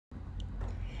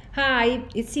Hi,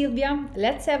 it's Silvia.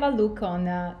 Let's have a look on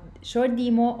a short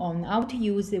demo on how to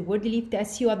use the WordLift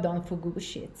SEO add-on for Google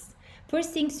Sheets.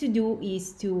 First things to do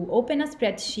is to open a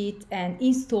spreadsheet and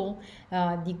install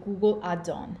the Google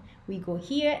add-on. We go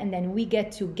here and then we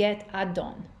get to Get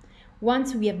Add-on.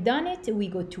 Once we have done it, we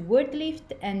go to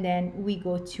WordLift and then we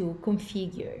go to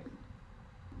Configure.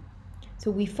 So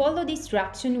we follow the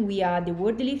instruction via the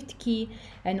WordLift key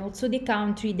and also the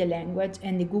country, the language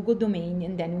and the Google domain,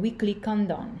 and then we click on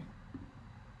Done.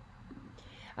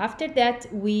 After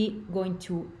that, we go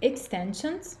into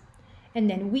Extensions and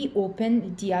then we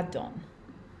open the add-on.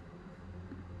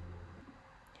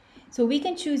 So we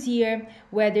can choose here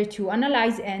whether to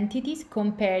analyze entities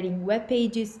comparing web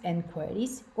pages and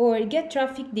queries or get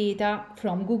traffic data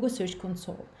from Google Search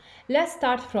Console. Let's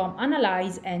start from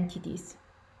Analyze Entities.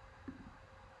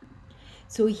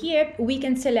 So here we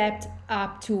can select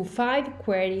up to 5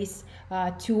 queries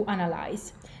to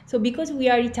analyze. So because we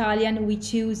are Italian, we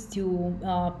choose to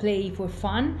play for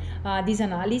fun this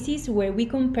analysis where we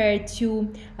compare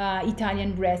two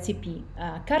Italian recipe,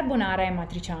 carbonara and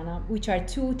matriciana, which are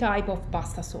two types of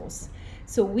pasta sauce.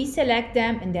 So we select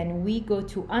them and then we go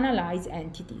to Analyze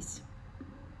Entities.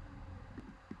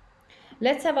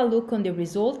 Let's have a look on the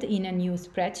result in a new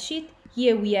spreadsheet.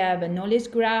 Here we have a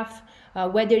knowledge graph,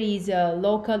 whether it is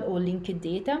local or linked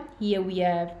data. Here we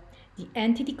have the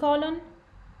entity column,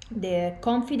 the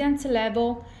confidence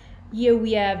level. Here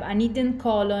we have an hidden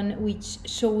column which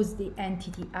shows the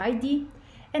entity ID.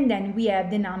 And then we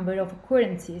have the number of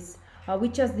occurrences,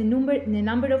 which is the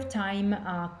number of time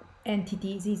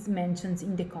entities is mentioned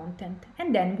in the content.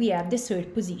 And then we have the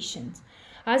search positions.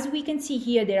 As we can see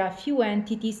here, there are a few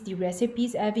entities the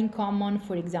recipes have in common,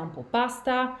 for example,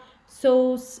 pasta,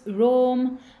 sauce,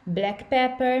 rum, black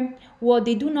pepper. What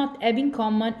they do not have in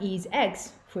common is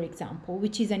eggs, for example,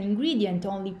 which is an ingredient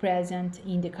only present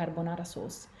in the carbonara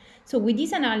sauce. So with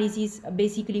this analysis,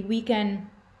 basically we can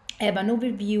have an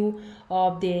overview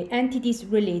of the entities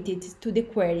related to the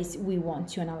queries we want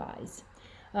to analyze.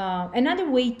 Another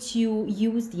way to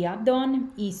use the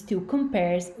add-on is to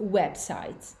compare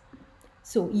websites.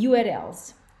 So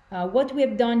URLs. What we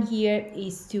have done here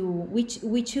is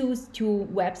we choose two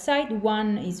websites.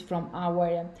 One is from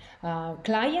our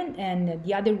client and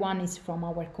the other one is from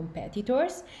our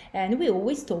competitors. And we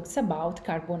always talk about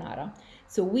carbonara.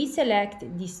 So we select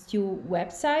these two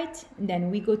websites, and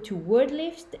then we go to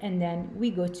WordLift and then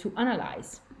we go to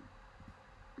Analyze.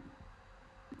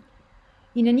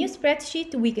 In a new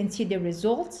spreadsheet, we can see the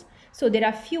results. So there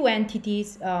are few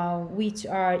entities which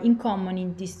are in common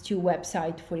in these two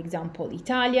websites. For example,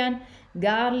 Italian,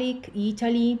 garlic,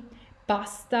 Italy,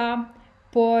 pasta,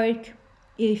 pork.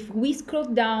 If we scroll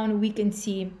down, we can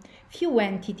see few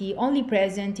entities only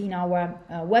present in our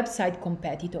website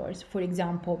competitors. For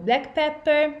example, black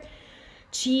pepper,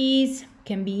 cheese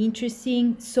can be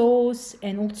interesting, sauce,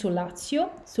 and also Lazio.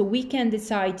 So we can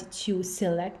decide to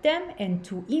select them and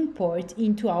to import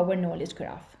into our knowledge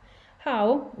graph.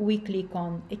 How? We click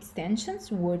on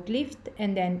Extensions, WordLift,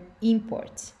 and then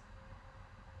Import.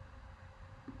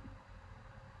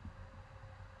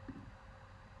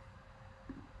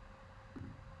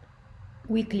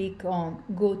 We click on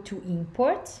Go to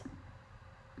Import.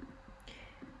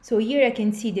 So here I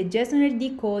can see the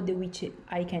JSON-LD code which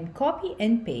I can copy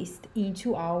and paste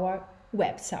into our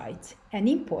website and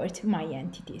import my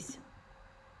entities.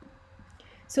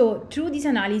 So through this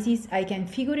analysis, I can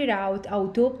figure out how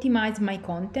to optimize my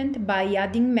content by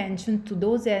adding mention to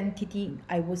those entities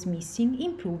I was missing,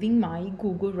 improving my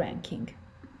Google ranking.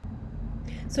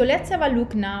 So let's have a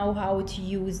look now how to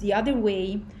use the other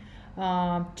way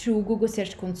through Google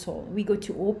Search Console. We go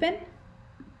to Open.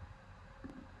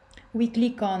 We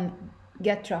click on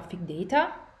Get Traffic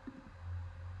Data.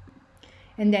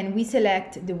 And then we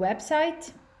select the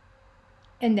website.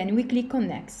 And then we click on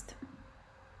Next.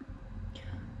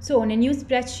 So on a new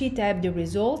spreadsheet, I have the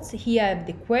results. Here I have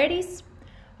the queries.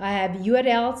 I have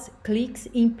URLs, clicks,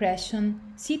 impression,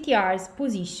 CTRs,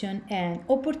 position, and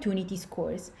opportunity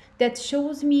scores. That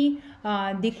shows me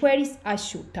the queries I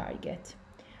should target.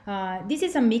 This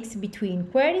is a mix between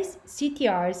queries,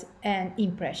 CTRs, and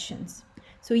impressions.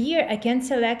 So here I can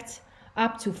select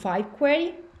up to 5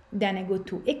 queries. Then I go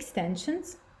to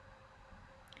Extensions,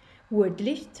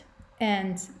 WordLift,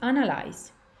 and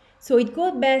Analyze. So it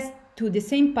goes best to the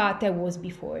same path I was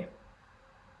before.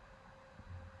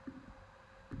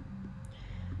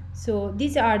 So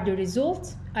these are the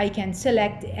results. I can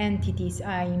select entities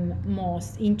I'm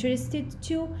most interested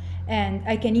to, and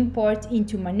I can import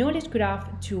into my knowledge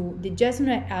graph to the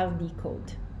JSON-LD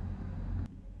code.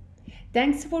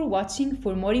 Thanks for watching.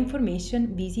 For more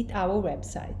information, visit our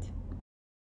website.